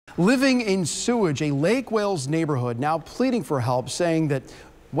Living in sewage, a Lake Wales neighborhood now pleading for help, saying that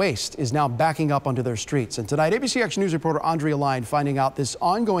waste is now backing up onto their streets. And tonight, ABC Action News reporter Andrea Lyon finding out this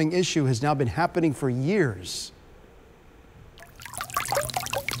ongoing issue has now been happening for years.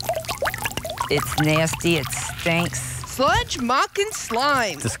 It's nasty, it stinks. Sludge, muck, and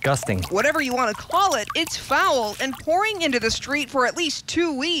slime. Disgusting. Whatever you want to call it, it's foul and pouring into the street for at least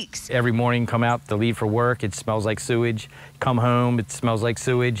 2 weeks. Every morning, come out to leave for work, it smells like sewage. Come home, it smells like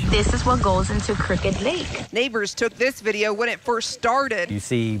sewage. This is what goes into Crooked Lake. Neighbors took this video when it first started. You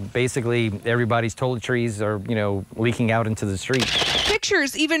see basically everybody's toiletries are, leaking out into the street.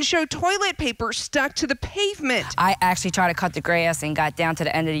 Pictures even show toilet paper stuck to the pavement. I actually tried to cut the grass and got down to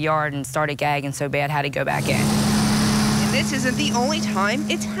the end of the yard and started gagging so bad I had to go back in. This isn't the only time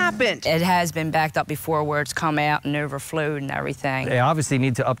it's happened. It has been backed up before where it's come out and overflowed and everything. They obviously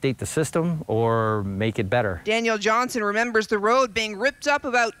need to update the system or make it better. Daniel Johnson remembers the road being ripped up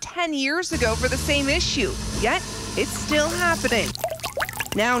about 10 years ago for the same issue, yet it's still happening.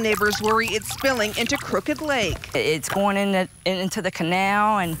 Now neighbors worry it's spilling into Crooked Lake. It's going into the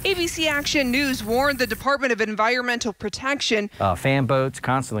canal. And ABC Action News warned the Department of Environmental Protection. Fan boats,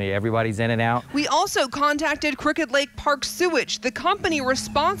 constantly, everybody's in and out. We also contacted Crooked Lake Park Sewage, the company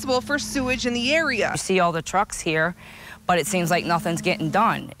responsible for sewage in the area. You see all the trucks here, but it seems like nothing's getting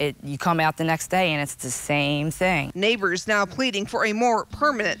done. You come out the next day and it's the same thing. Neighbors now pleading for a more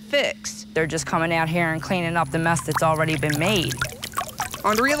permanent fix. They're just coming out here and cleaning up the mess that's already been made.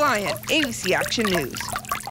 Andrea Lyon, ABC Action News.